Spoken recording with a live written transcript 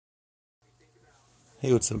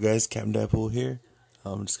Hey, what's up, guys? Captain Deadpool here.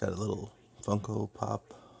 Just got a little Funko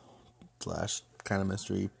Pop slash kind of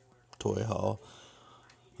mystery toy haul.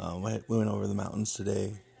 We went over the mountains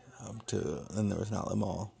today and there was an outlet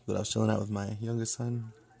mall that I was chilling out with my youngest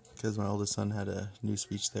son because my oldest son had a new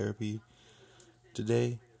speech therapy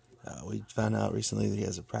today. We found out recently that he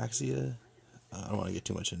has apraxia. I don't want to get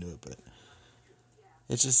too much into it, but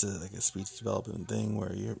it's just like a speech development thing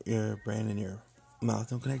where your brain and your mouth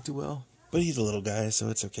don't connect too well. But he's a little guy, so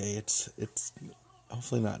it's okay. It's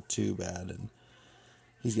hopefully not too bad, and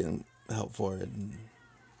he's getting help for it. And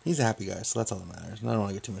he's a happy guy, so that's all that matters. And I don't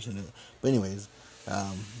want to get too much into it. But anyways,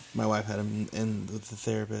 my wife had him in with the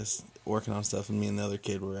therapist working on stuff, and me and the other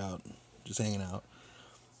kid were out just hanging out.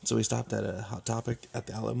 So we stopped at a Hot Topic at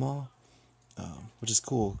the outlet mall, which is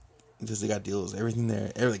cool because they got deals. Everything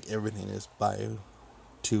there, everything is buy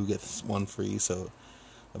two get one free, so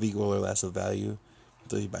of equal or less of value.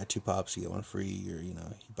 So you buy 2 pops, you get 1 free, or you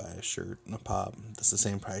buy a shirt and a pop, that's the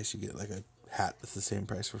same price. You get like a hat that's the same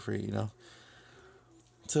price for free,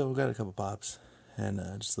 So we got a couple pops and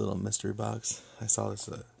just a little mystery box. I saw this.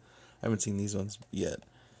 I haven't seen these ones yet.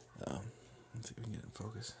 Let's see if we can get it in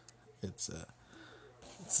focus. It's the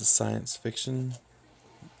science fiction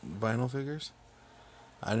vinyl figures.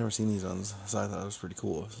 I've never seen these ones, so I thought it was pretty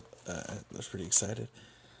cool. I was pretty excited.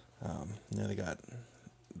 They got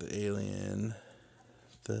the alien.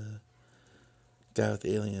 The guy with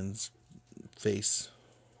the alien's face.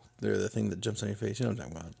 They're the thing that jumps on your face. You know what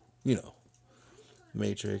I'm talking about.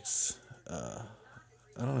 Matrix. I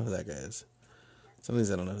don't know who that guy is. Some of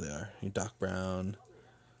these I don't know who they are. Doc Brown.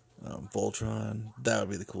 Voltron. That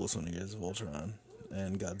would be the coolest one to get is Voltron.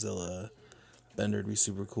 And Godzilla. Bender would be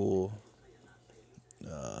super cool.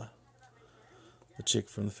 The chick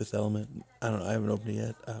from The Fifth Element. I don't know. I haven't opened it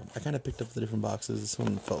yet. I kind of picked up the different boxes. This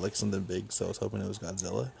one felt like something big, so I was hoping it was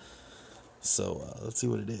Godzilla. So let's see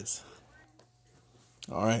what it is.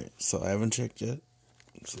 Alright, so I haven't checked yet.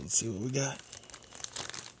 So let's see what we got.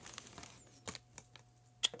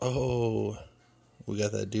 Oh, we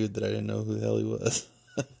got that dude that I didn't know who the hell he was.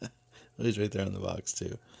 He's right there on the box,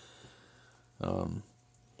 too.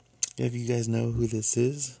 If you guys know who this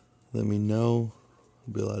is, let me know.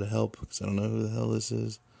 It'll be a lot of help because I don't know who the hell this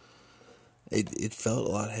is. It felt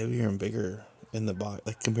a lot heavier and bigger in the box,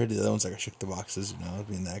 like compared to the other ones. Like I shook the boxes,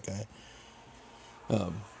 being that guy.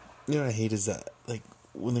 What I hate is that, like,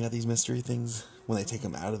 when they got these mystery things, when they take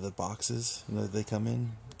them out of the boxes, they come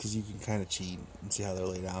in, because you can kind of cheat and see how they're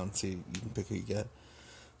laid out, and see you can pick who you get.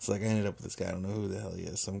 So like I ended up with this guy. I don't know who the hell he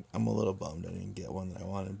is. So I'm a little bummed I didn't get one that I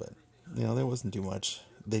wanted, but there wasn't too much.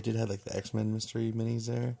 They did have like the X-Men mystery minis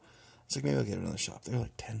there. It's like maybe I'll get it in the shop. They were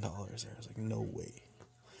like $10 there. I was like, no way.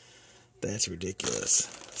 That's ridiculous.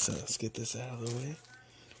 So let's get this out of the way.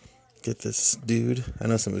 Get this dude. I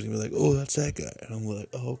know somebody's gonna be like, oh, that's that guy. And I'm like,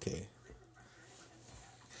 oh, okay.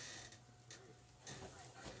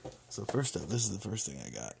 So first up, this is the first thing I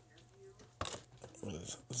got.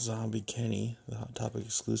 Was Zombie Kenny, the Hot Topic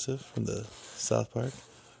exclusive from the South Park.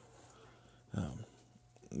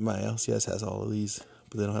 My LCS has all of these,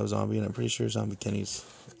 but they don't have Zombie, and I'm pretty sure Zombie Kenny's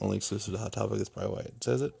only exclusive to Hot Topic. That's probably why it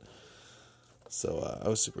says it. So I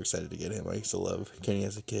was super excited to get him. I used to love Kenny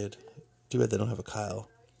as a kid. Too bad they don't have a Kyle.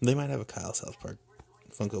 They might have a Kyle South Park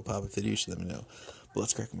Funko Pop. If they do, you should let me know. But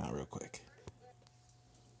let's crack him out real quick.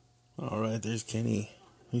 Alright, there's Kenny.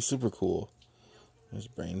 He's super cool. His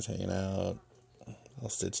brain's hanging out, all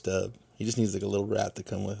stitched up. He just needs like a little wrap to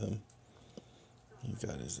come with him. He's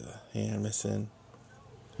got his hand missing.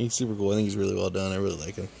 He's super cool. I think he's really well done. I really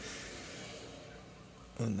like him.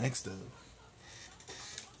 And next up,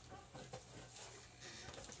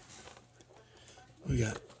 we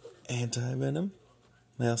got Anti-Venom.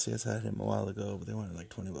 My LCS had him a while ago, but they wanted like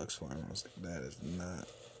 $20 for him. I was like, that is not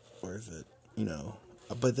worth it,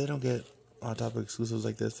 But they don't get Hot Topic exclusives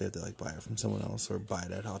like this. They have to like buy it from someone else or buy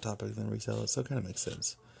it at Hot Topic and then resell it. So it kind of makes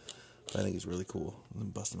sense. But I think he's really cool. Let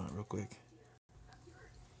me bust him out real quick.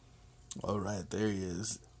 Alright, there he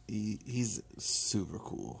is. He's super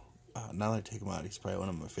cool. Now that I take him out, he's probably one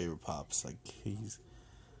of my favorite pops. Like, he's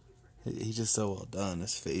just so well done.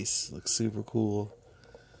 His face looks super cool.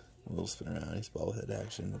 A little spin around, he's bobblehead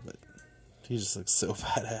action, but he just looks so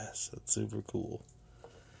badass. That's super cool.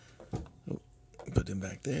 Put him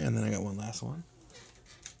back there, and then I got one last one.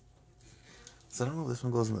 So I don't know if this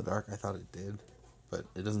one glows in the dark. I thought it did, but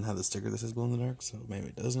it doesn't have the sticker that says glow in the dark, so maybe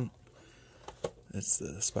it doesn't. It's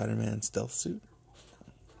the Spider-Man stealth suit.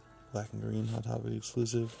 Black and green, Hot Topic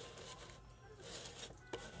exclusive.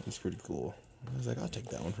 He's pretty cool. I was like, I'll take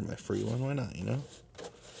that one for my free one. Why not,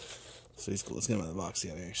 So he's cool. Let's get him out of the box, see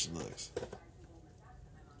how he actually looks.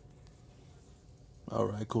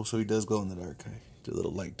 Alright, cool. So he does glow in the dark. I did a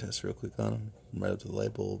little light test real quick on him. Right up to the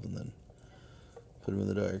light bulb and then put him in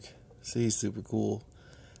the dark. See, he's super cool.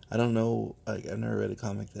 I don't know, like, I've never read a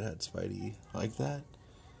comic that had Spidey like that.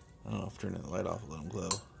 I don't know if turning the light off will let him glow.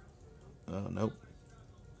 Nope.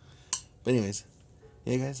 But anyways,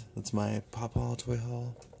 yeah guys, that's my Pop Haul, Toy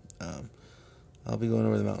Haul. I'll be going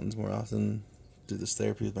over the mountains more often, do this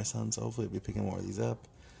therapy with my son, so hopefully I'll be picking more of these up.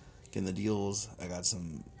 Getting the deals. I got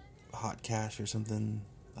some hot cash or something.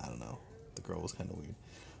 I don't know. The girl was kind of weird.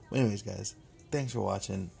 But anyways, guys, thanks for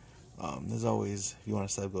watching. As always, if you want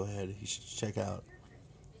to sub, go ahead. You should check out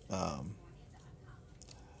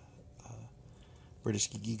British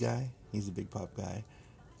Geeky Guy. He's a big pop guy.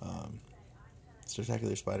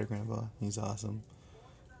 Spectacular Spider Grandpa. He's awesome.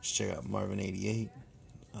 Just check out Marvin88.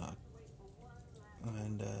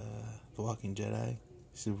 And The Walking Jedi.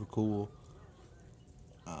 Super cool.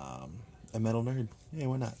 A Metal Nerd. Yeah,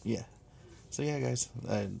 why not? Yeah. So yeah, guys.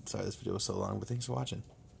 I'm sorry this video was so long, but thanks for watching.